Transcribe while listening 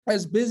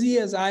as busy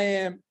as I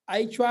am,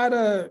 I try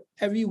to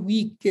every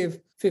week give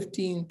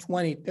 15,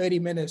 20, 30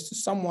 minutes to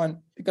someone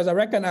because I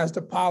recognize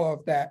the power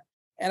of that.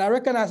 And I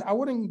recognize I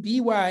wouldn't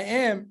be where I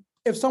am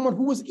if someone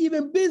who was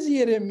even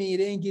busier than me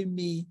didn't give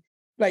me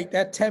like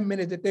that 10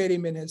 minutes to 30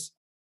 minutes.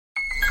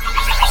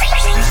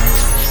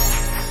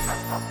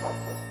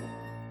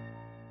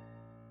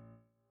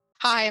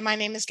 Hi, my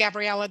name is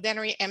Gabriella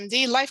Dennery,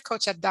 MD, life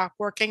coach at Doc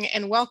Working,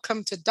 and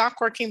welcome to Doc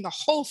Working, the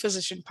Whole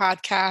Physician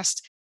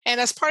podcast. And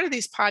as part of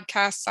these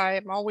podcasts, I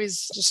am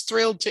always just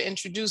thrilled to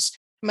introduce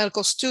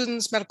medical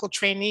students, medical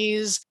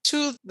trainees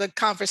to the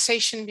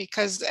conversation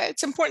because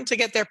it's important to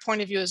get their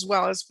point of view as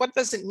well as what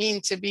does it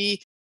mean to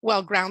be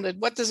well-grounded?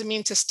 What does it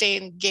mean to stay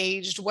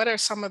engaged? What are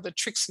some of the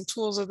tricks and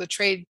tools of the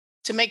trade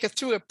to make it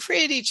through a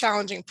pretty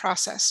challenging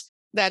process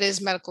that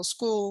is medical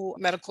school,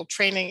 medical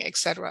training, et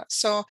cetera.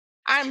 So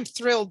I'm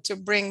thrilled to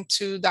bring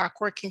to Doc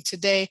Working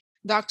today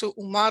Dr.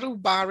 Umaru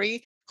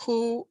Bari,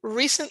 who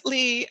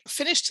recently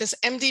finished his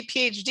MD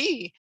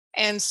PhD.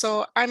 And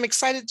so I'm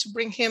excited to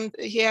bring him.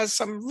 He has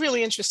some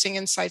really interesting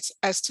insights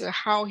as to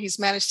how he's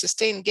managed to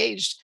stay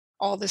engaged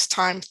all this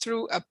time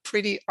through a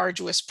pretty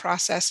arduous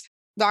process.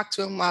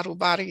 Dr. Umaru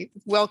Bari,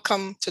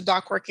 welcome to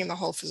Doc Working, the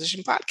Whole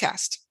Physician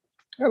podcast.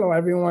 Hello,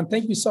 everyone.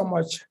 Thank you so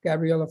much,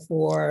 Gabriella,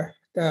 for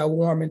the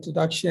warm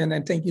introduction.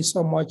 And thank you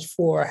so much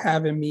for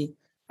having me.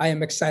 I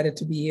am excited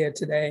to be here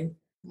today.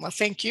 Well,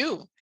 thank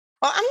you.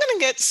 Well, I'm going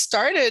to get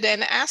started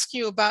and ask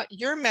you about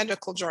your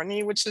medical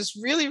journey, which is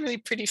really, really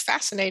pretty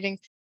fascinating.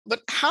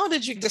 But how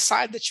did you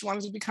decide that you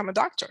wanted to become a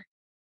doctor?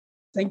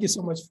 Thank you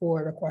so much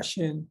for the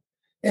question.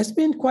 It's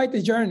been quite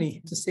the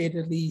journey, to say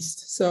the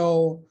least.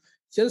 So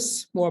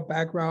just more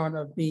background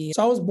of me.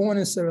 So I was born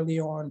in Sierra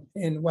Leone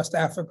in West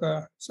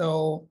Africa.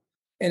 So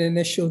in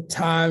initial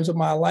times of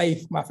my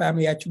life, my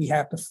family actually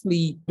had to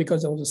flee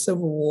because there was a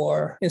civil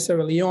war in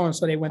Sierra Leone.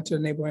 So they went to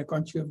the neighboring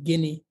country of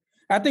Guinea.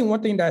 I think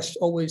one thing that's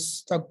always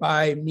stuck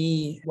by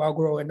me while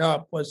growing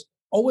up was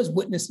always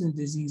witnessing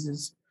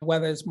diseases,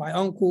 whether it's my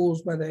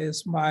uncles, whether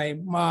it's my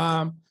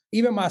mom,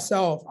 even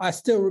myself. I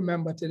still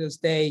remember to this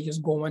day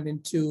just going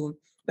into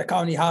the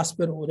county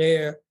hospital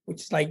there,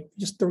 which is like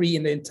just 3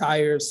 in the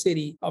entire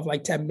city of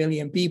like 10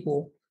 million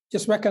people,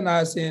 just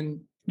recognizing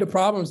the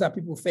problems that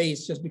people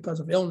face just because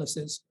of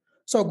illnesses.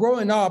 So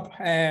growing up,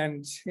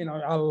 and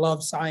I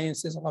love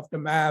sciences, I love the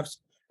maths,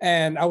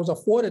 and I was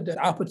afforded the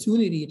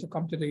opportunity to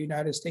come to the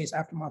United States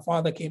after my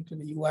father came to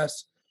the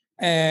US.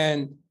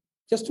 And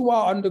just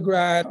throughout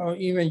undergrad or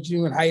even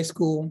junior high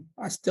school,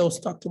 I still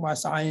stuck to my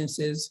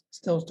sciences,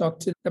 still stuck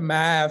to the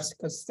maths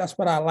because that's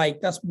what I like.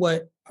 That's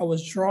what I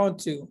was drawn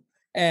to.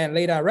 And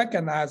later I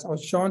recognized I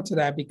was drawn to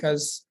that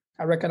because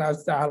I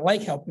recognize that I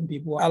like helping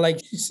people. I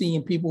like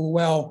seeing people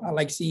well. I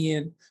like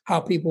seeing how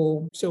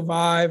people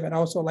survive and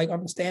also like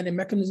understanding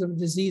mechanisms of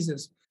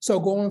diseases. So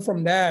going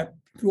from that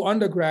through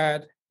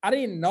undergrad, I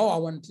didn't know I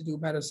wanted to do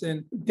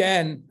medicine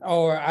then,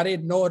 or I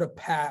didn't know the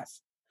path.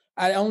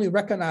 I only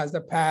recognized the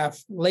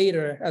path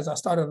later as I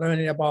started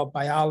learning about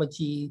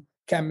biology,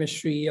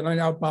 chemistry, and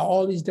learning about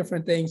all these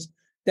different things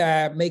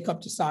that make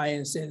up the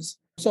sciences.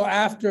 So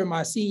after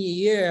my senior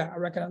year, I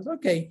recognized,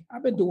 okay,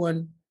 I've been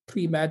doing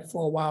pre-med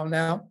for a while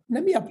now.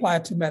 Let me apply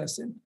to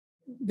medicine.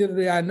 Little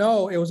did I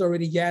know it was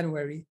already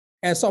January.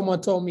 And someone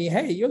told me,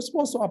 hey, you're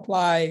supposed to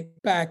apply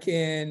back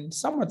in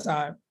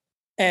summertime.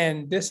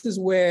 And this is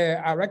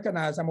where I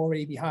recognize I'm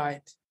already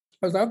behind.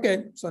 I was like,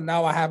 okay, so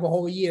now I have a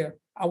whole year.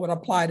 I would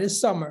apply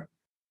this summer.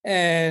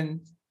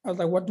 And I was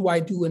like, what do I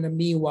do in the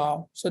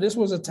meanwhile? So this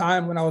was a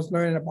time when I was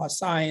learning about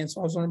science.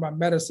 I was learning about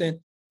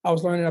medicine. I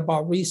was learning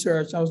about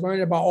research. I was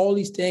learning about all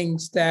these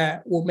things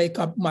that will make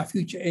up my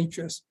future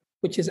interests,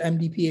 which is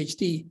MD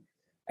PhD.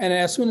 And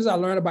as soon as I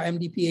learned about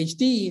MD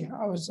PhD,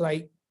 I was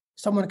like,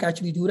 someone can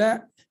actually do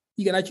that?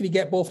 You can actually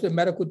get both the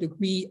medical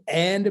degree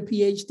and the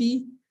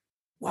PhD?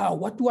 Wow,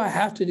 what do I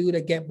have to do to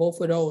get both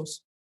of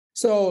those?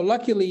 So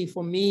luckily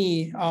for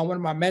me, one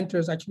of my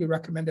mentors actually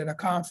recommended a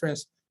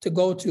conference to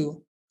go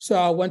to. So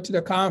I went to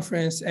the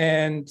conference,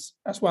 and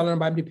that's why I learned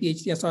about MD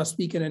PhD. I started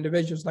speaking to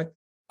individuals like,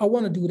 I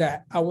want to do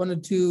that. I want to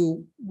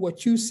do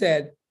what you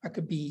said I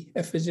could be,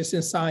 a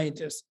physician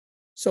scientist.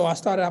 So I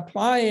started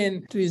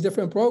applying to these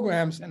different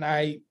programs, and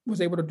I was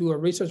able to do a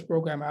research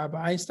program at Albert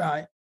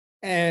Einstein.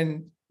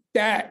 And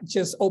that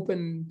just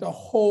opened the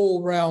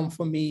whole realm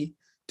for me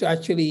to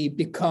actually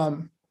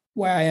become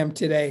where I am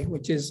today,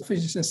 which is a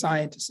physician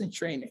scientist in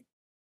training.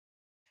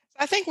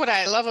 I think what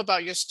I love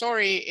about your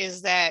story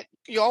is that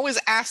you always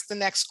ask the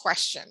next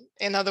question.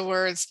 In other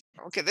words,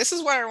 okay, this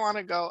is where I want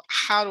to go.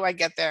 How do I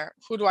get there?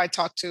 Who do I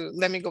talk to?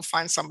 Let me go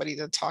find somebody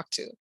to talk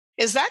to.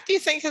 Is that, do you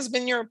think, has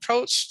been your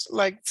approach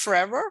like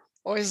forever?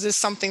 Or is this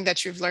something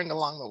that you've learned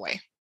along the way?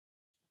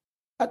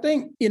 I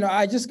think,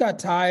 I just got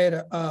tired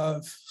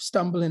of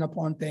stumbling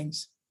upon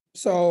things.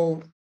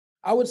 So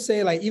I would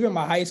say like even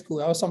my high school,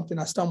 that was something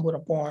I stumbled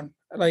upon.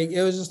 Like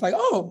it was just like,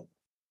 oh,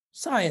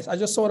 science. I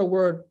just saw the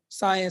word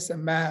science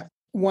and math.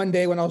 One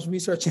day when I was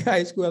researching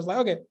high school, I was like,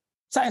 okay,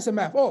 science and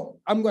math. Oh,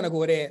 I'm going to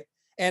go there.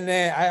 And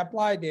then I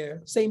applied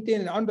there. Same thing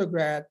in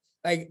undergrad.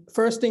 Like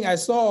first thing I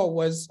saw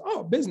was,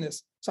 oh,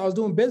 business. So I was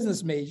doing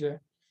business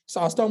major. So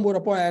I stumbled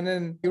upon it. And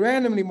then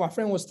randomly, my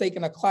friend was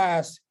taking a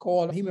class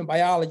called human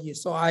biology.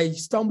 So I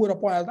stumbled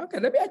upon it. I was like, okay,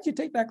 let me actually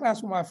take that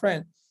class with my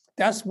friend.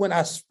 That's when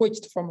I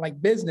switched from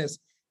like business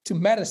to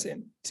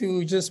medicine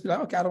to just be like,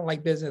 okay, I don't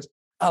like business.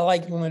 I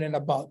like learning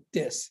about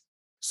this.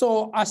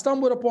 So I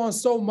stumbled upon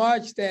so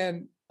much,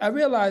 then I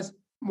realized,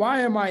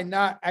 why am I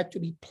not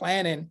actually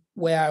planning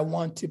where I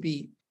want to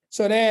be?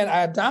 So then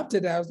I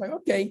adopted that. I was like,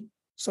 okay,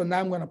 so now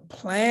I'm going to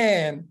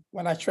plan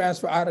when I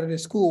transfer out of the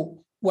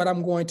school, what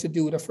I'm going to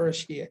do the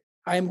first year.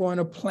 I'm going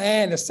to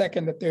plan the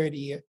second, the third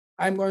year.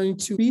 I'm going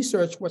to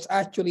research what's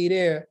actually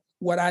there,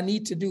 what I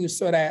need to do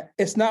so that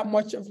it's not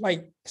much of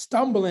like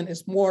stumbling,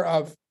 it's more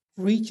of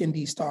reaching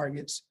these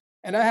targets.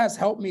 And that has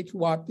helped me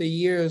throughout the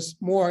years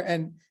more.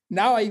 And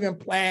now I even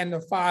plan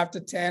the 5 to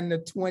 10 to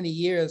 20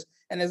 years.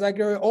 And as I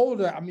grow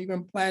older, I'm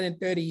even planning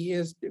 30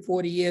 years,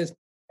 40 years.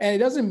 And it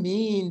doesn't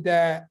mean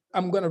that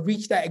I'm going to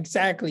reach that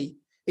exactly.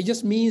 It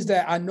just means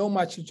that I know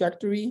my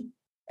trajectory,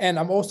 and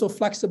I'm also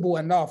flexible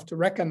enough to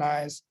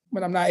recognize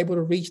when I'm not able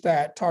to reach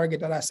that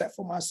target that I set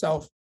for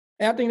myself.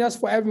 And I think that's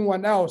for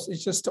everyone else.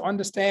 It's just to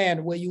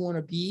understand where you want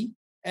to be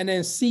and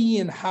then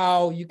seeing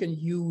how you can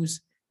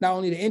use not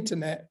only the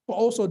internet, but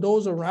also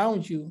those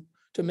around you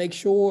to make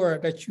sure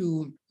that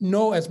you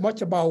know as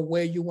much about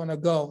where you want to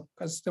go.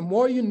 Because the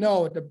more you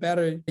know, the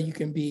better you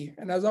can be.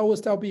 And as I always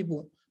tell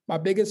people, my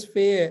biggest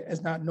fear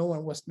is not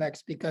knowing what's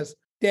next, because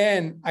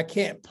then I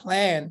can't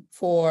plan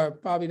for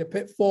probably the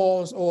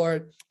pitfalls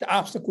or the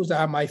obstacles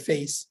that I might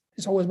face.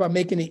 It's always about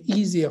making it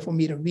easier for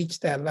me to reach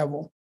that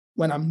level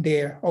when I'm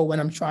there or when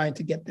I'm trying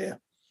to get there.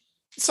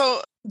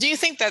 So do you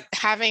think that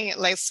having,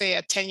 let's say,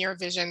 a 10-year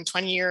vision,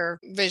 20-year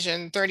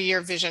vision,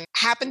 30-year vision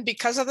happened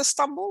because of the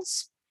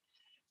stumbles?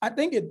 I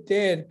think it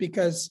did,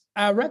 because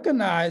I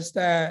recognized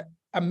that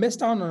I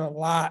missed out on a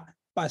lot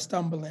by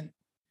stumbling.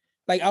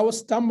 Like I was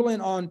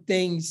stumbling on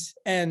things,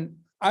 and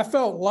I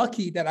felt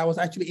lucky that I was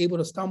actually able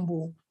to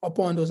stumble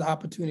upon those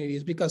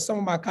opportunities, because some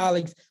of my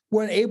colleagues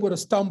weren't able to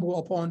stumble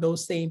upon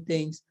those same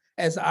things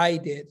as I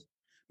did.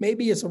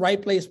 Maybe it's a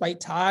right place, right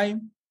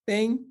time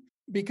thing,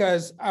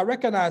 because I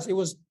recognize it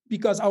was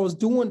because I was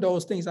doing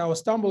those things I was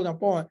stumbling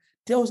upon.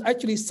 Those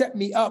actually set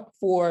me up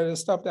for the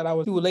stuff that I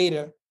would do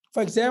later.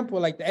 For example,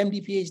 like the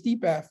MD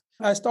PhD path,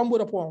 I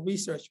stumbled upon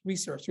research.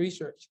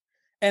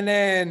 And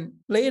then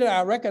later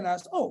I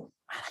recognized, oh,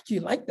 I actually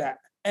like that.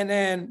 And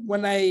then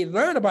when I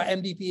learned about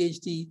MD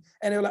PhD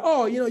and they were like,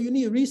 oh, you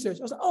need research,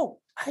 I was like, oh,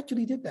 I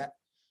actually did that.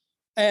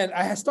 And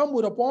I had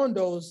stumbled upon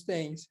those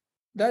things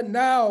that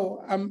now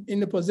I'm in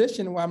the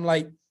position where I'm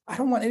like, I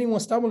don't want anyone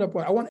stumbling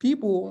upon. I want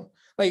people,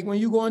 like when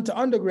you go into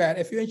undergrad,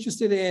 if you're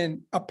interested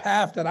in a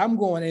path that I'm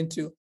going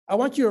into, I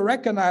want you to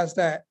recognize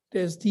that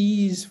there's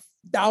these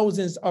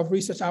thousands of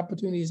research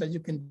opportunities that you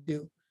can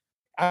do.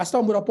 I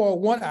stumbled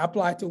upon one, I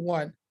applied to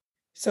one.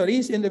 So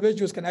these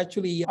individuals can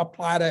actually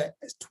apply to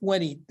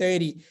 20,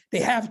 30. They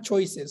have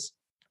choices.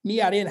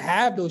 Me, I didn't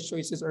have those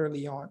choices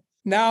early on.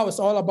 Now it's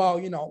all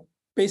about,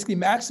 basically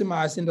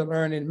maximizing the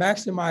learning,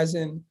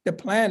 maximizing the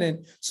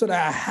planning so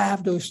that I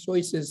have those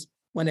choices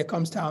when it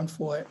comes time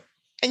for it.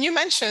 And you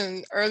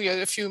mentioned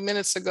earlier, a few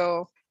minutes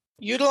ago,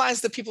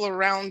 utilize the people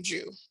around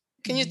you.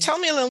 Can you tell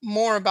me a little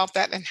more about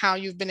that and how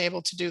you've been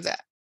able to do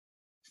that?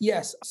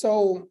 Yes.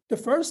 So the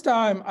first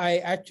time I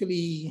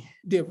actually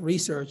did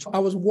research, I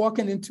was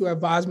walking into an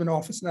advisement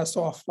office and I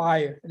saw a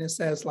flyer and it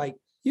says like,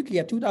 you can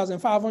get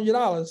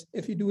 $2,500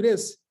 if you do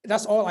this.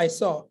 That's all I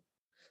saw.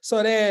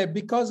 So then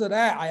because of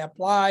that, I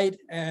applied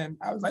and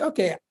I was like,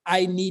 okay,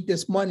 I need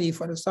this money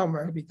for the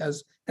summer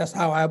because that's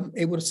how I'm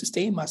able to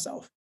sustain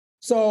myself.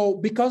 So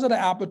because of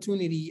the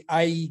opportunity,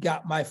 I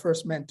got my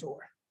first mentor.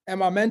 And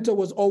my mentor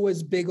was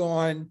always big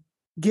on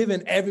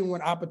giving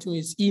everyone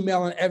opportunities,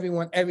 emailing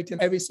everyone, everything,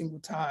 every single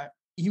time.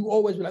 You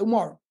always be like,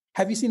 Umar,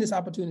 have you seen this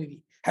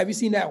opportunity? Have you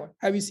seen that one?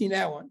 Have you seen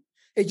that one?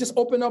 It just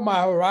opened up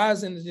my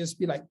horizon to just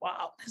be like,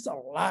 wow, there's a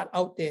lot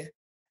out there.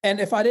 And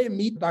if I didn't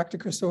meet Dr.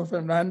 Christopher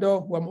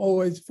Fernando, who I'm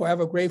always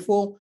forever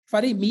grateful, if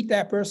I didn't meet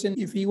that person,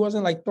 if he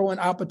wasn't like throwing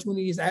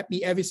opportunities at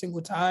me every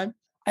single time,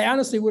 I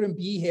honestly wouldn't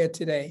be here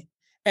today.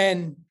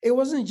 And it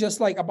wasn't just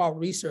like about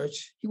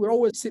research. He would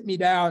always sit me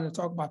down and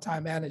talk about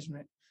time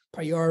management,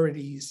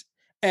 priorities,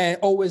 and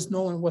always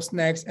knowing what's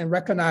next and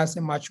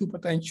recognizing my true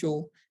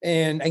potential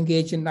and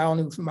engaging not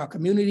only with my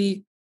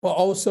community, but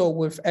also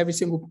with every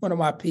single one of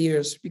my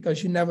peers,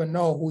 because you never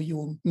know who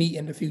you'll meet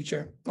in the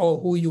future or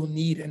who you'll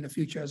need in the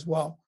future as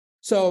well.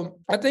 So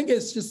I think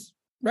it's just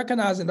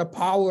recognizing the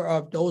power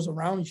of those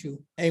around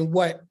you and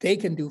what they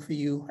can do for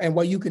you and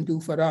what you can do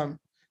for them.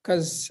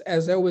 Because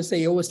as I always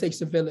say, it always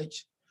takes a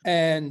village.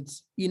 And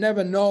you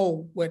never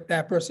know what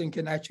that person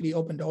can actually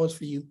open doors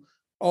for you,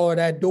 or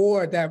that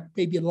door that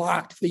may be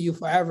locked for you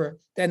forever.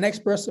 That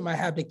next person might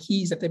have the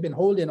keys that they've been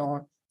holding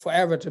on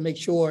forever to make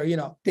sure,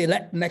 they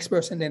let the next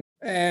person in.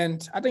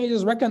 And I think it's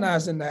just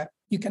recognizing that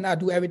you cannot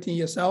do everything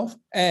yourself,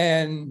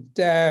 and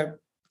that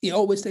it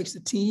always takes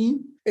a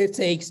team. It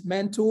takes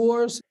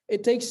mentors.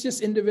 It takes just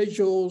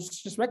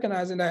individuals, just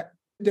recognizing that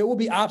there will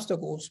be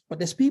obstacles, but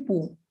there's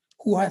people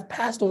who have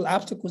passed those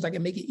obstacles that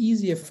can make it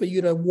easier for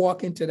you to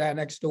walk into that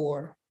next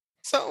door.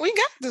 So we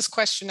got this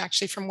question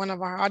actually from one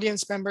of our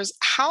audience members.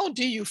 How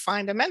do you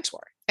find a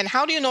mentor? And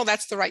how do you know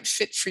that's the right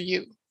fit for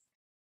you?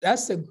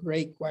 That's a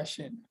great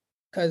question,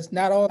 because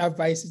not all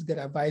advice is good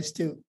advice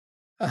too.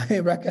 I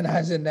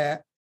recognizing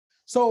that.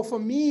 So for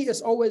me,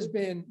 it's always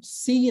been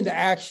seeing the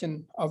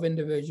action of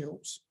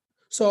individuals.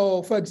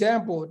 So for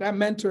example, that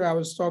mentor I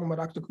was talking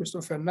about, Dr.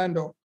 Christopher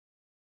Fernando,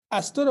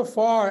 I stood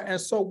afar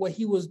and saw what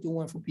he was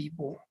doing for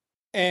people.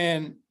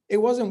 And it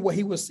wasn't what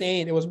he was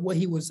saying, it was what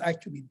he was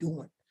actually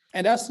doing.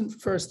 And that's the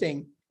first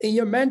thing. In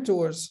your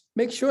mentors,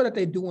 make sure that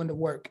they're doing the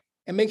work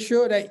and make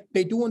sure that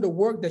they're doing the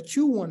work that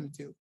you want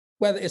to do,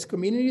 whether it's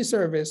community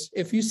service.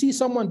 If you see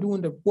someone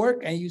doing the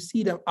work and you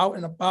see them out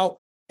and about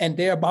and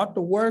they're about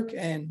the work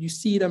and you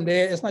see them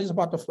there, it's not just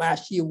about the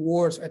flashy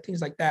awards or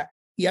things like that.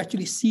 You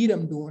actually see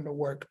them doing the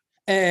work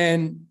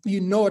and you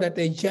know that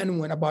they're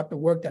genuine about the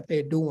work that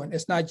they're doing.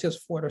 It's not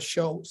just for the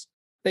shows.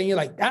 Then you're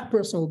like, that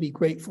person will be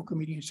great for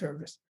community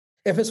service.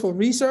 If it's for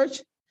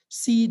research,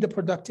 see the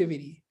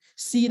productivity,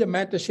 see the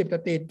mentorship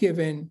that they're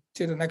given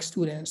to the next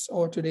students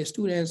or to their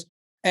students,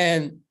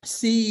 and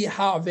see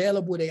how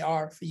available they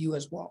are for you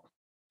as well.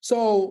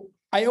 So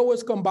I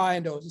always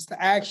combine those. It's the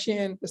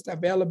action, it's the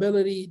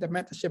availability, the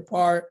mentorship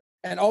part,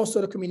 and also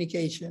the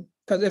communication.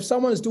 Because if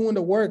someone is doing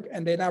the work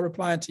and they're not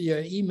replying to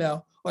your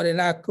email or they're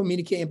not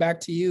communicating back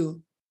to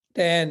you,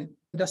 then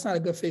that's not a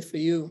good fit for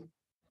you.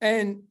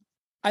 And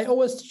I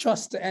always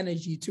trust the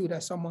energy too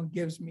that someone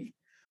gives me.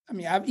 I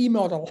mean, I've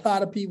emailed a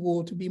lot of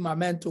people to be my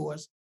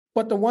mentors,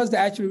 but the ones that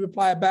actually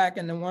reply back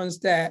and the ones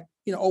that,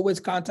 always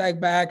contact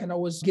back and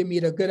always give me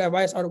the good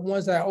advice are the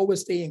ones that I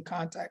always stay in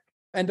contact.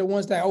 And the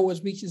ones that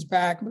always reaches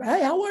back,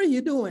 hey, how are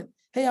you doing?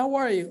 Hey, how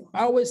are you?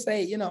 I always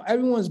say,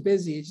 everyone's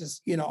busy. It's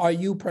just, are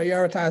you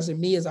prioritizing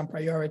me as I'm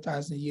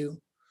prioritizing you?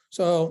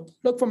 So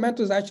look for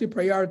mentors that actually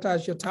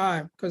prioritize your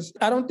time, because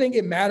I don't think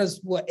it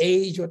matters what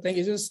age or thing.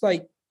 It's just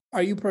like,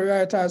 are you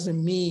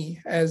prioritizing me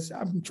as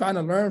I'm trying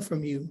to learn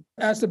from you?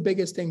 That's the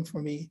biggest thing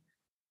for me.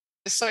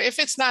 So if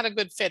it's not a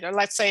good fit, or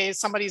let's say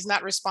somebody's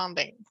not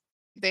responding,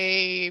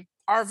 they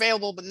are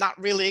available, but not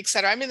really, et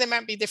cetera. I mean, there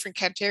might be different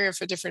criteria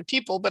for different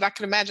people, but I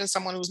can imagine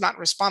someone who's not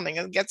responding,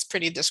 it gets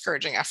pretty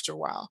discouraging after a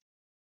while.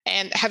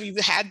 And have you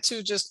had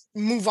to just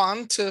move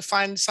on to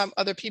find some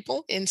other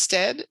people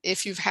instead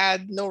if you've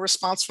had no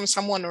response from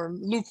someone or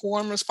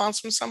lukewarm response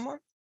from someone?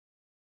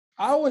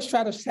 I always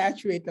try to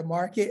saturate the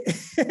market.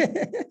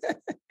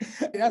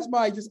 That's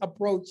my just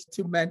approach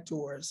to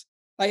mentors.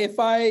 Like if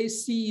I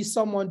see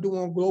someone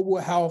doing global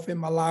health in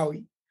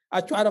Malawi, I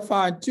try to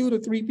find 2 to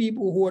 3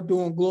 people who are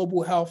doing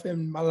global health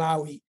in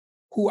Malawi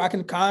who I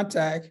can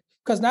contact.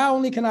 Because not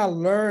only can I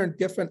learn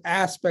different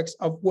aspects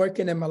of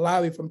working in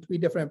Malawi from 3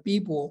 different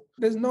people,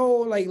 there's no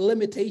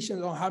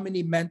limitations on how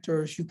many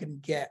mentors you can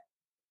get.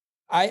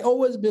 I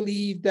always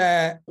believe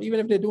that even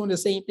if they're doing the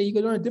same thing, you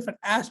can learn different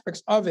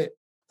aspects of it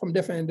from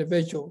different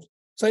individuals.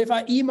 So if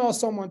I email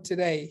someone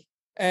today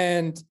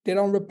and they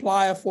don't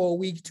reply for a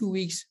week, 2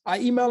 weeks, I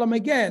email them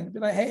again. Be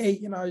like,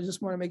 hey, I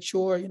just want to make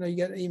sure, you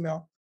get an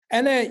email.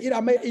 And then, I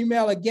may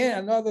email again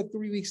another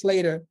 3 weeks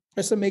later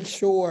just to make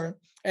sure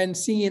and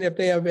seeing if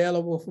they're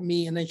available for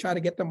me and then try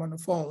to get them on the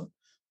phone.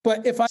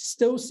 But if I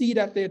still see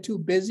that they're too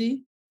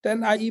busy,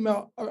 then I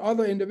email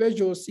other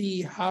individuals,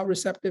 see how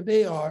receptive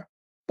they are.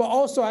 But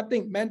also I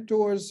think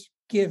mentors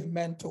give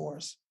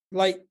mentors.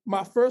 Like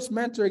my first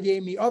mentor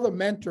gave me other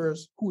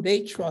mentors who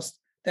they trust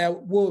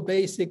that will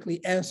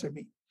basically answer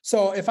me.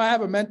 So if I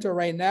have a mentor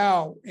right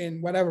now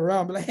in whatever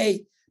realm, I'm like,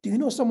 hey, do you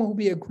know someone who'll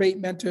be a great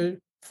mentor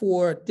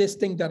for this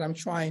thing that I'm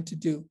trying to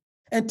do?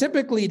 And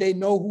typically they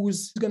know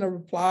who's going to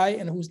reply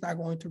and who's not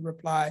going to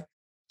reply.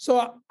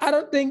 So I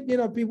don't think,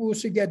 people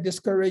should get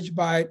discouraged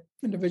by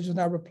individuals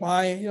not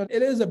replying.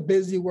 It is a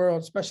busy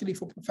world, especially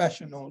for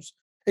professionals.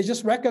 It's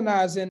just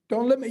recognizing,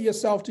 don't limit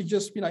yourself to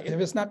just, if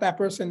it's not that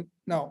person,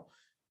 no.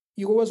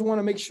 You always want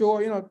to make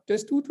sure,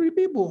 there's 2, 3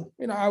 people.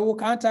 I will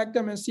contact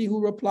them and see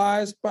who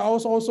replies, but I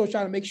also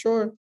try to make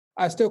sure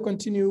I still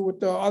continue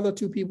with the other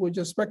 2 people,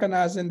 just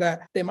recognizing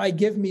that they might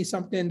give me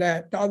something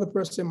that the other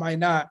person might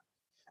not.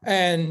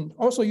 And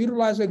also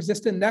utilize the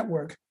existing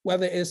network,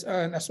 whether it's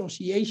an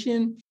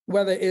association,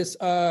 whether it's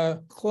a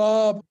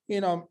club,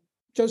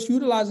 just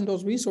utilizing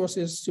those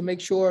resources to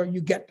make sure you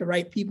get the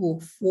right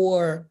people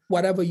for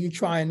whatever you're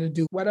trying to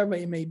do, whatever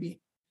it may be.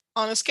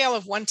 On a scale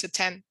of 1 to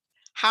 10,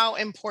 how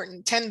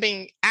important, 10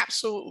 being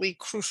absolutely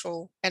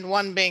crucial and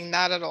 1 being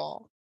not at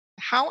all,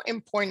 how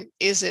important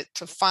is it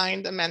to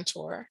find a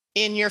mentor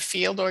in your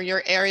field or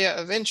your area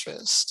of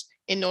interest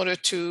in order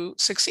to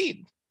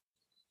succeed?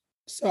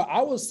 So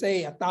I would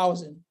say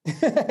 1,000.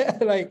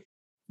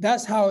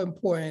 That's how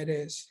important it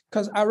is.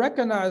 Because I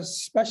recognize,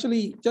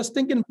 especially just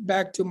thinking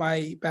back to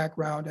my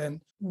background and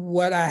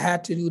what I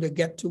had to do to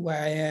get to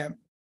where I am,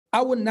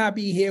 I would not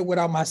be here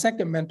without my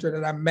second mentor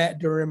that I met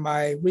during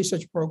my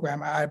research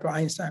program at Albert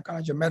Einstein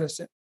College of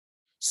Medicine.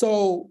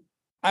 So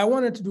I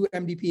wanted to do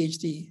MD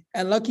PhD.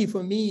 And lucky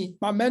for me,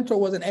 my mentor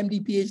was an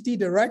MD PhD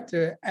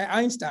director at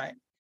Einstein.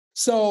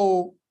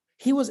 So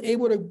he was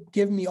able to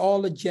give me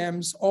all the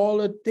gems, all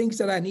the things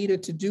that I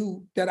needed to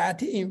do that I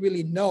didn't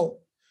really know.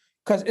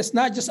 Because it's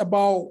not just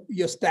about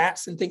your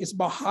stats and things, it's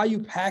about how you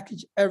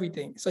package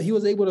everything. So he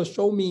was able to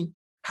show me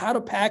how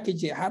to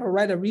package it, how to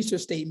write a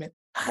research statement,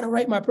 how to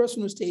write my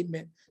personal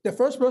statement. The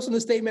first personal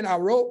statement I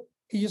wrote,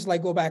 he just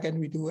like, go back and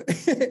redo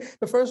it.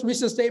 The first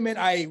research statement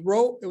I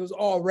wrote, it was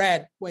all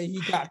red when he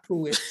got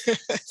through it.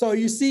 So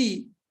you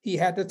see, he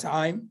had the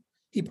time,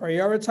 he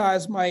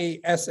prioritized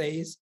my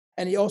essays,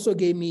 and he also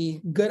gave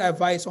me good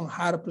advice on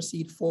how to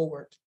proceed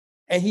forward.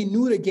 And he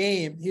knew the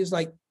game. He was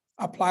like,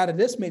 apply to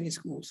this many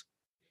schools.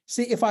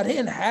 See, if I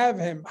didn't have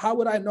him, how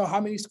would I know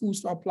how many schools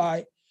to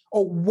apply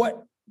or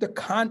what the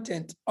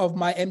content of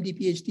my MD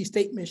PhD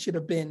statement should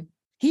have been?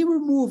 He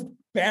removed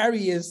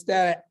barriers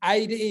that I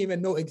didn't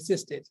even know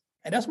existed.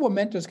 And that's what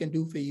mentors can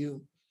do for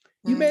you.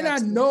 You may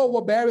not know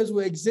what barriers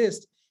will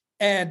exist,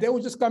 and they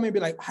will just come and be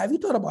like, have you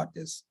thought about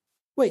this?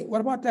 Wait,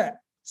 what about that?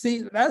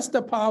 See, that's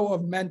the power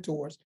of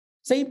mentors.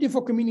 Same thing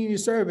for community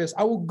service.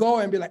 I will go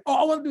and be like, oh,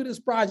 I want to do this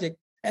project.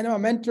 And my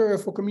mentor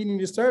for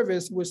community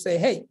service will say,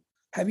 hey,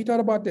 have you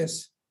thought about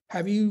this?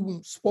 Have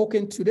you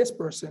spoken to this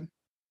person?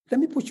 Let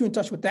me put you in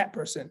touch with that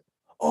person.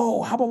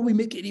 Oh, how about we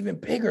make it even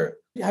bigger?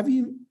 Have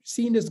you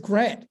seen this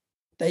grant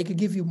that he could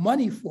give you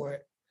money for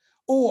it?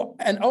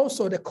 And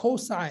also the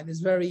cosign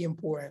is very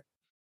important,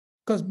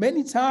 because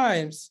many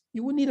times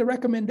you will need a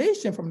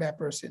recommendation from that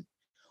person,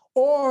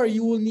 or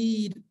you will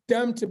need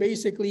them to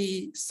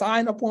basically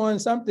sign up on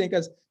something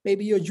because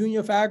maybe you're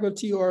junior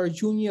faculty or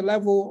junior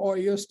level, or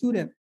you're a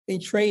student in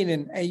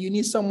training and you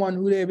need someone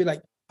who they'll be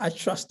like, I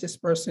trust this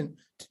person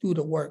to do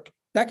the work.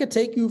 That could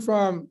take you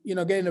from,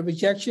 getting a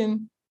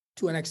rejection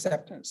to an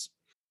acceptance.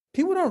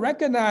 People don't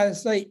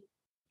recognize,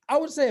 I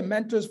would say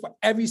mentors for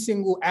every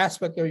single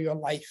aspect of your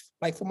life.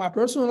 Like for my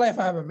personal life,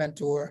 I have a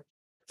mentor.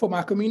 For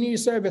my community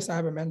service, I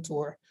have a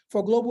mentor.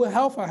 For global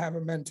health, I have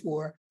a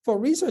mentor. For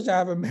research, I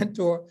have a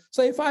mentor.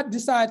 So if I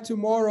decide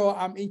tomorrow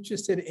I'm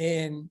interested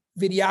in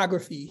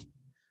videography,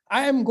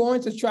 I am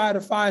going to try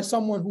to find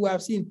someone who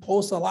I've seen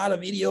post a lot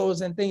of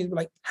videos and things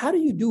like, how do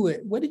you do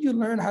it? Where did you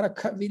learn how to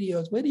cut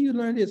videos? Where did you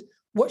learn this?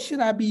 What should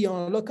I be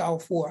on the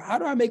lookout for? How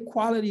do I make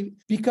quality?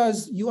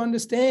 Because you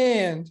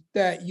understand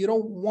that you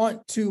don't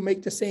want to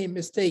make the same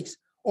mistakes,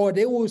 or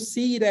they will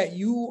see that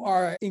you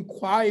are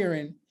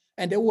inquiring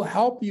and they will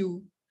help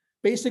you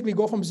basically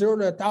go from 0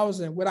 to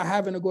 1,000 without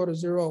having to go to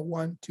 0,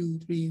 1, 2,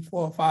 3,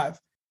 4, 5.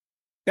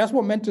 That's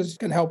what mentors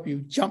can help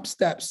you, jump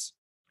steps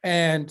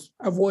and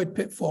avoid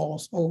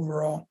pitfalls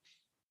overall.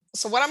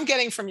 So what I'm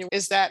getting from you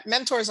is that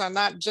mentors are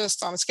not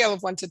just on a scale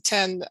of 1 to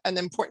 10, an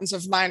importance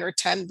of 9 or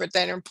 10, but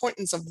an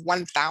importance of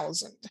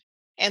 1,000.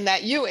 And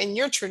that you in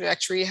your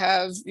trajectory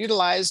have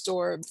utilized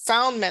or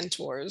found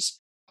mentors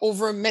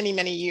over many,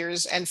 many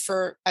years. And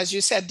for, as you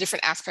said,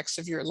 different aspects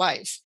of your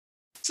life.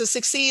 To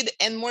succeed,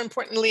 and more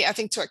importantly, I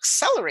think to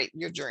accelerate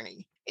your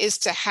journey, is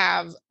to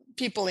have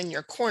people in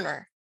your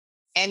corner.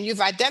 And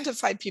you've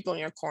identified people in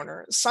your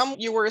corner. Some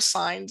you were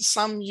assigned,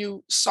 some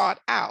you sought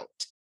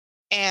out.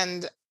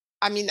 And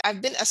I mean,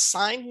 I've been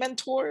assigned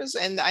mentors,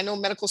 and I know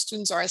medical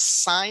students are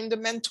assigned a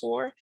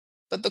mentor,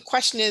 but the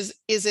question is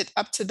it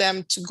up to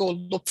them to go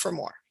look for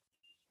more?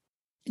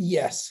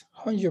 Yes,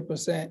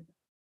 100%.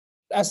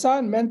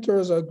 Assigned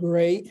mentors are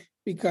great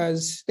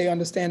because they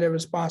understand their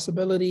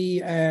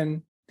responsibility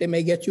and they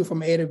may get you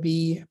from A to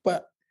B,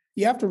 but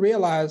you have to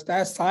realize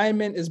that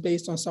assignment is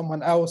based on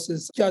someone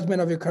else's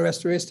judgment of your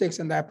characteristics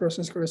and that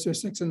person's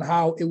characteristics and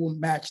how it will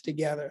match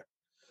together.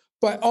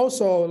 But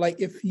also,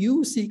 if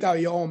you seek out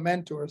your own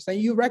mentors, then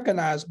you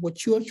recognize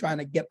what you're trying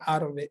to get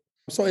out of it.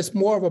 So it's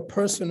more of a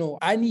personal,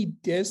 I need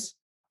this.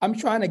 I'm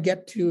trying to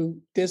get to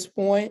this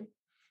point.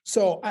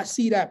 So I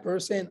see that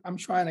person, I'm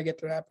trying to get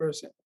to that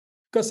person.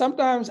 Because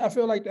sometimes I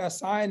feel like the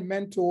assigned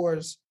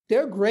mentors,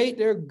 they're great,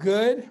 they're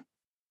good,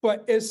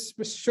 but it's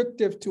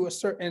restrictive to a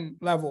certain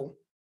level.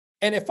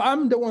 And if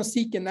I'm the one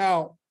seeking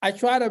out, I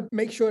try to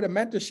make sure the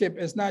mentorship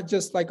is not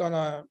just on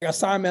a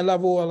assignment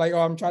level or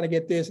I'm trying to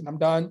get this and I'm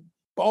done,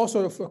 but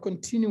also for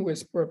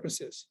continuous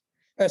purposes.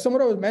 Some of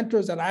those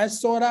mentors that I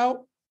sought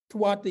out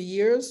throughout the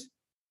years,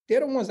 they're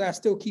the ones that I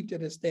still keep to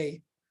this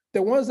day.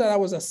 The ones that I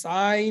was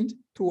assigned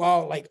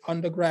throughout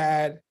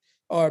undergrad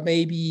or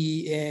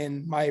maybe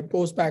in my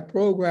post-bac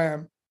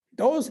program,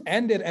 those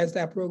ended as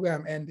that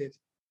program ended.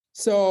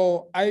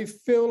 So I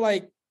feel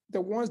like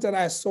the ones that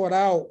I sought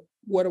out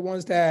were the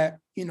ones that,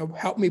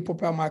 helped me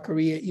propel my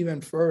career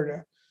even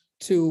further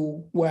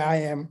to where I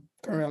am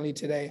currently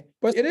today.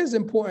 But it is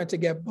important to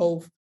get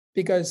both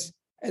because,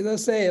 as I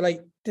say,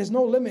 there's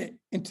no limit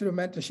into the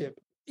mentorship.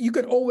 You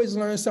could always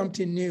learn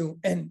something new.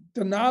 And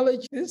the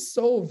knowledge is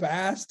so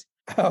vast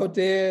out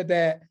there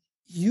that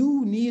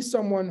you need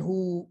someone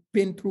who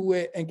been through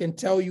it and can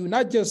tell you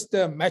not just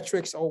the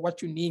metrics or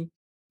what you need,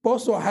 but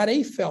also how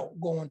they felt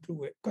going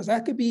through it, because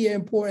that could be an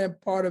important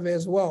part of it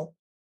as well.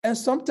 And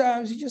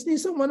sometimes you just need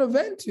someone to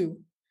vent to.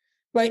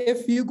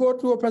 If you go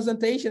through a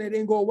presentation, it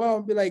didn't go well,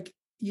 and be like,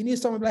 you need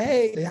someone to be like,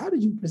 hey, how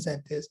did you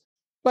present this?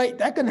 like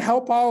that can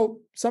help out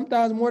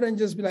sometimes more than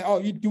just be like, oh,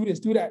 you do this,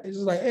 do that. It's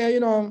just like, hey,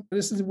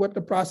 this is what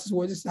the process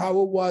was. This is how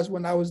it was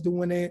when I was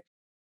doing it.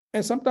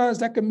 And sometimes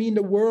that can mean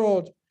the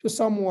world to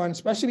someone,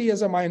 especially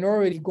as a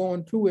minority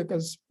going through it,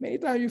 because many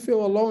times you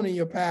feel alone in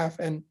your path.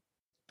 And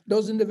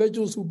those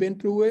individuals who've been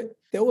through it,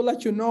 they will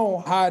let you know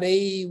how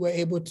they were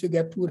able to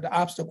get through the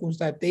obstacles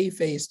that they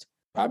faced.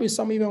 Probably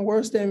some even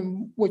worse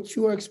than what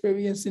you're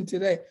experiencing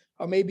today.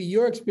 Or maybe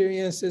your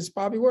experience is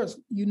probably worse.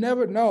 You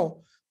never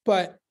know.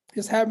 But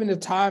just having the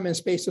time and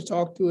space to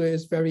talk to it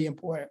is very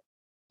important.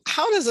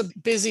 How does a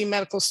busy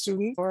medical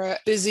student or a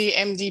busy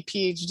MD,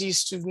 PhD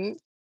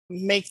student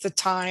make the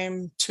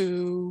time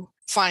to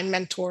find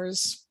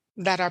mentors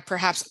that are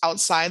perhaps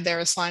outside their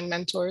assigned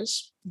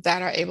mentors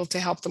that are able to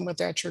help them with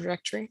their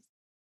trajectory?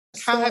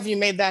 How have you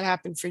made that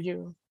happen for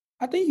you?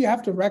 I think you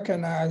have to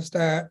recognize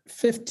that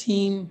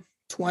 15,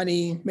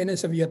 20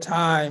 minutes of your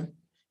time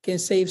can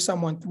save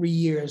someone 3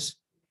 years.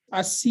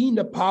 I've seen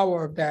the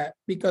power of that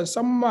because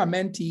some of my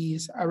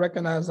mentees, I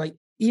recognize, like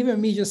even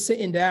me just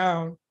sitting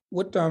down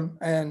with them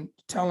and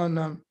telling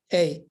them,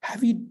 hey,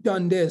 have you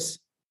done this?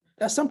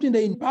 That's something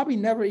they probably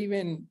never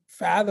even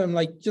fathom,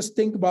 like just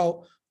think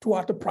about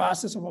throughout the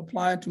process of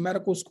applying to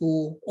medical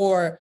school.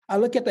 Or I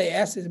look at the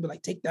essays and be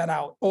like, take that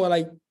out, or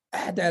like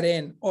add that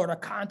in, or the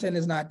content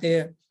is not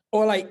there,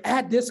 or like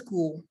add this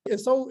school.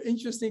 It's so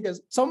interesting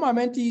because some of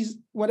my mentees,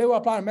 when they were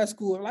applying to med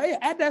school, like, hey,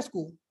 add that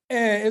school.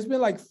 And it's been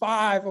like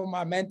 5 of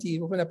my mentees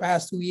within the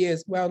past 2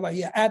 years where I was like,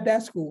 yeah, add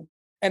that school.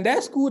 And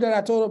that school that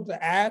I told them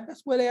to add,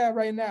 that's where they are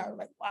right now.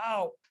 Like,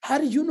 wow, how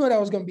did you know that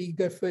was going to be a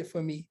good fit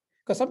for me?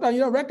 Because sometimes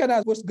you don't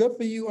recognize what's good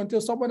for you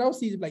until someone else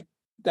sees it. Like,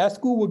 that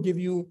school will give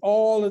you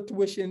all the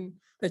tuition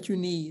that you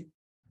need.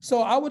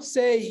 So I would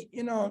say,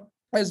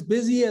 as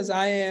busy as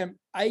I am,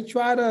 I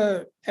try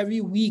to every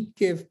week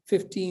give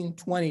 15,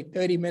 20,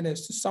 30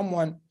 minutes to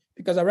someone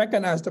because I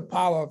recognize the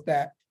power of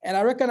that. And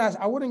I recognize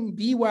I wouldn't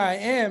be where I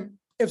am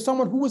if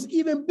someone who was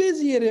even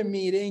busier than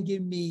me didn't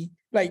give me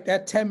like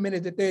that 10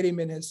 minutes to 30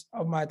 minutes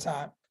of my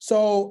time.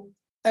 So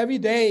every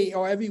day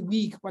or every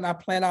week when I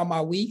plan out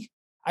my week,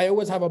 I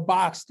always have a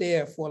box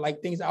there for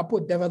like things. I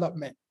put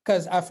development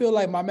because I feel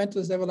like my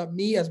mentors develop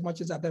me as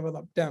much as I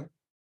develop them.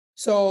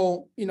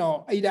 So,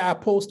 either I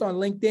post on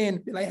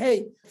LinkedIn, be like,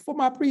 hey, for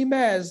my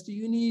pre-meds, do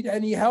you need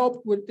any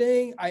help with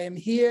thing? I am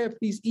here.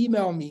 Please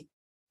email me.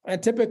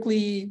 And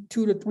typically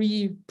 2 to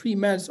 3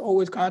 pre-meds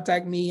always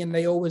contact me and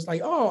they always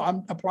like, oh,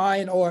 I'm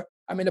applying or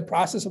I'm in the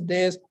process of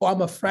this, or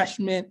I'm a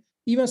freshman.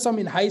 Even some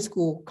in high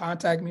school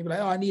contact me, be like,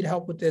 oh, I need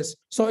help with this.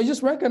 So it's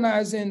just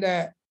recognizing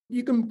that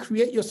you can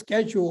create your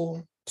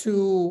schedule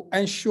to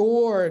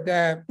ensure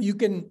that you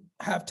can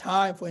have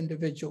time for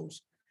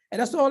individuals. And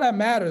that's all that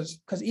matters.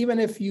 Because even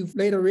if you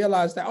later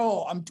realize that,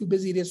 oh, I'm too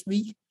busy this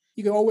week,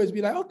 you can always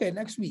be like, okay,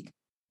 next week.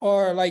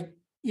 Or like,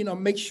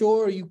 make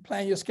sure you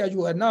plan your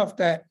schedule enough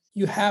that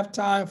you have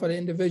time for the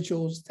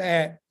individuals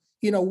that,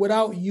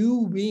 without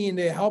you being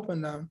there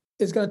helping them,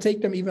 it's going to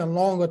take them even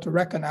longer to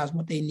recognize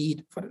what they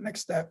need for the next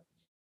step.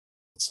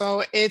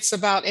 So it's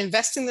about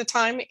investing the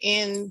time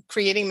in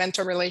creating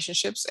mentor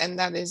relationships, and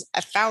that is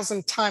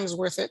 1,000 times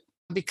worth it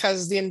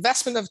because the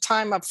investment of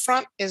time up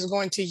front is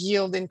going to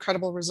yield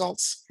incredible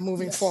results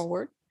moving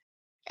forward.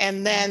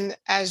 And then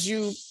as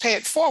you pay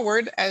it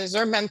forward as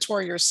their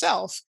mentor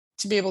yourself,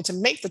 to be able to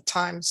make the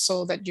time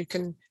so that you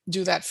can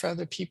do that for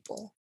other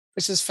people,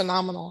 which is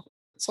phenomenal.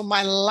 So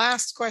my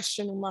last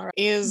question, Umar,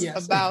 is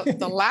about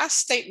the last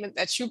statement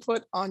that you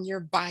put on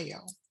your bio,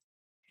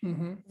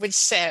 which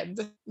said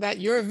that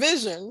your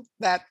vision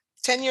that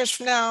 10 years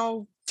from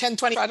now, 10,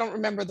 20, I don't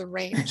remember the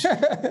range,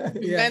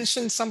 you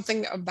mentioned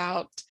something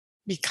about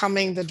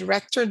becoming the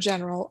Director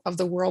General of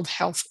the World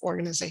Health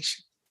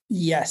Organization.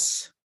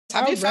 Yes.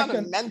 Have you found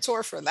a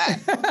mentor for that?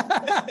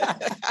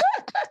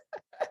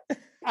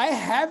 I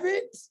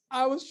haven't.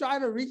 I was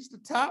trying to reach the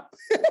top,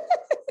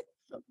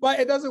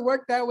 but it doesn't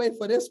work that way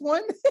for this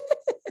one.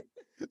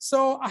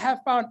 So I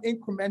have found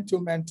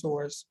incremental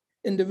mentors,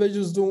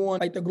 individuals doing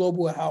like the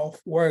global health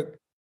work.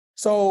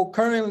 So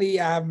currently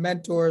I have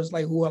mentors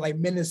like who are like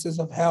ministers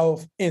of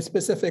health in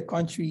specific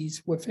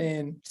countries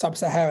within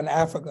sub-Saharan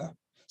Africa.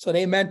 So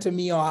they mentor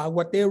me on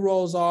what their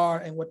roles are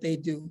and what they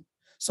do.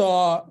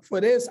 So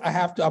for this, I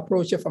have to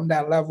approach it from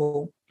that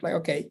level. Like,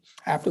 okay,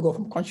 I have to go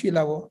from country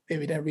level,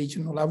 maybe then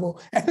regional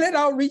level, and then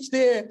I'll reach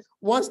there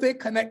once they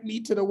connect me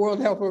to the World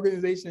Health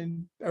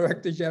Organization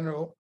Director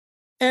General.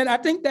 And I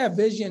think that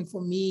vision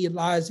for me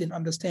lies in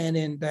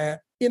understanding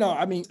that,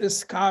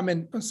 this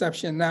common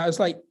conception now, it's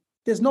like,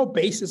 there's no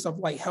basis of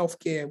like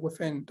healthcare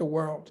within the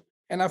world.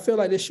 And I feel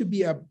like there should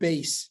be a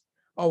base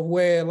of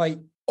where like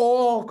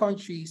all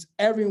countries,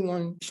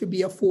 everyone should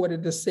be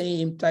afforded the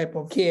same type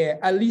of care,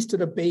 at least to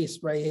the base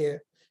right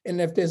here. And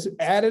if there's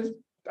added,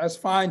 that's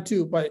fine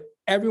too, but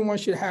everyone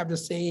should have the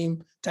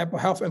same type of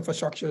health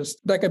infrastructures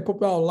that can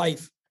propel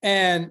life.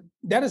 And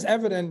that is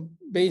evident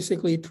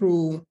basically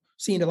through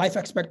seeing the life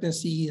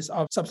expectancies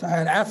of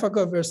sub-Saharan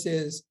Africa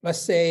versus,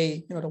 let's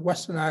say, the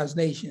westernized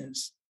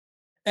nations.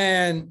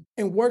 And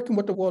in working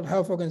with the World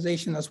Health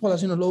Organization, as well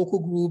as local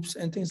groups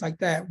and things like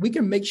that, we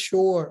can make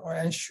sure or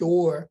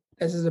ensure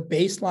This is a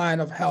baseline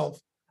of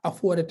health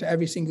afforded to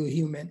every single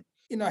human.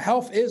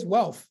 Health is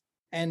wealth,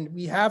 and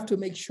we have to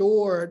make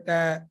sure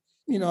that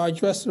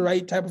address the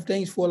right type of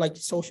things for like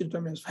social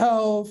determinants of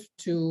health,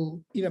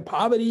 to even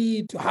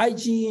poverty, to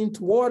hygiene,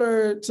 to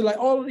water, to like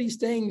all of these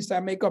things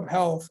that make up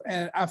health.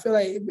 And I feel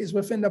like it's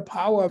within the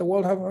power of the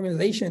World Health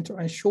Organization to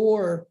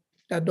ensure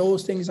that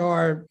those things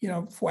are,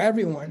 for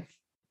everyone.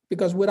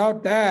 Because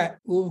without that,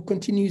 we'll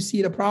continue to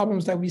see the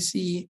problems that we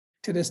see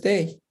to this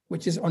day,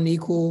 which is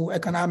unequal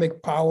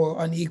economic power,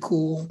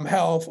 unequal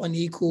health,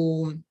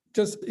 unequal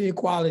just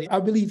inequality.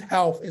 I believe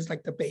health is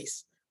like the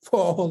base for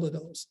all of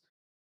those.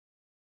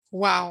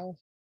 Wow.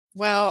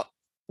 Well,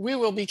 we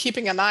will be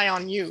keeping an eye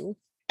on you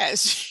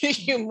as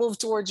you move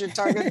towards your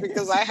target,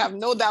 because I have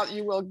no doubt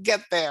you will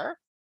get there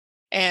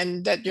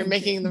and that you're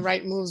making the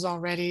right moves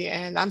already.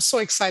 And I'm so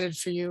excited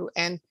for you.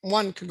 And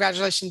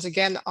congratulations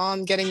again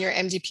on getting your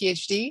MD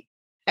PhD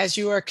as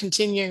you are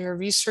continuing your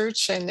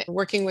research and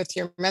working with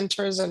your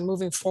mentors and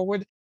moving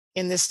forward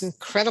in this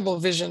incredible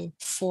vision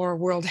for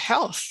world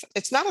health.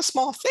 It's not a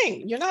small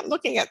thing. You're not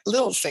looking at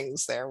little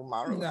things there,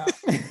 Umaru. No.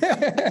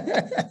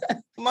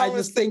 I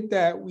just think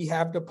that we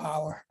have the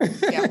power.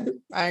 Yeah,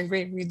 I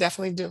agree. We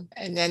definitely do.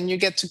 And then you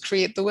get to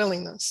create the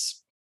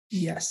willingness.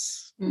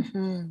 Yes.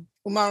 Mm-hmm.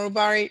 Umaru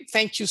Bari,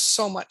 thank you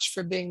so much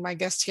for being my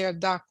guest here at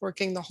Doc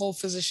Working, the Whole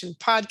Physician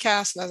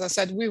podcast. And as I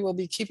said, we will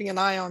be keeping an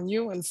eye on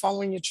you and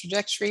following your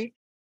trajectory.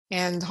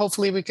 And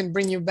hopefully we can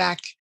bring you back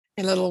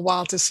in a little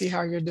while to see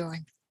how you're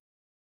doing.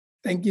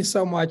 Thank you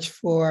so much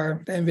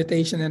for the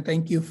invitation, and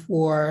thank you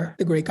for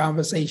the great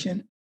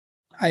conversation.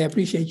 I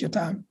appreciate your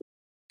time.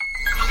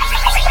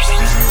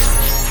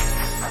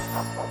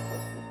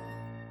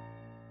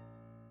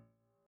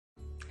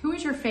 Who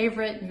was your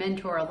favorite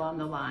mentor along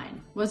the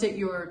line? Was it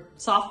your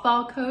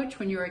softball coach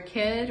when you were a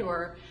kid,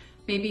 or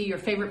maybe your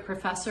favorite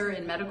professor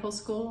in medical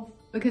school?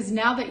 Because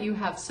now that you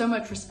have so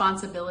much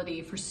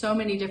responsibility for so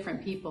many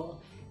different people,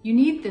 you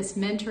need this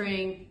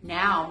mentoring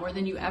now more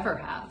than you ever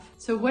have.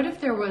 So what if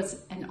there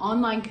was an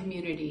online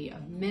community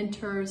of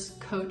mentors,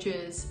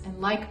 coaches, and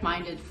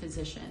like-minded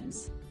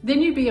physicians? Then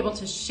you'd be able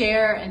to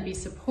share and be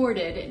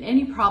supported in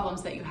any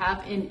problems that you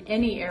have in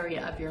any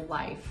area of your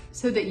life,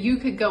 so that you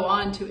could go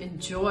on to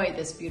enjoy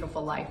this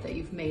beautiful life that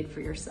you've made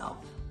for yourself.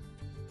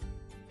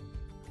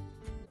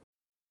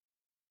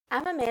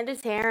 I'm Amanda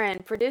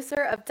Taryn,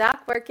 producer of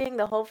Doc Working,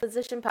 the Whole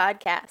Physician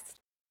podcast.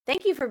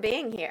 Thank you for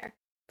being here.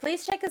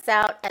 Please check us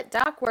out at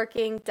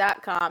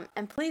docworking.com,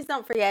 and please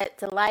don't forget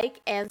to like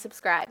and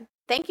subscribe.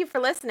 Thank you for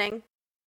listening.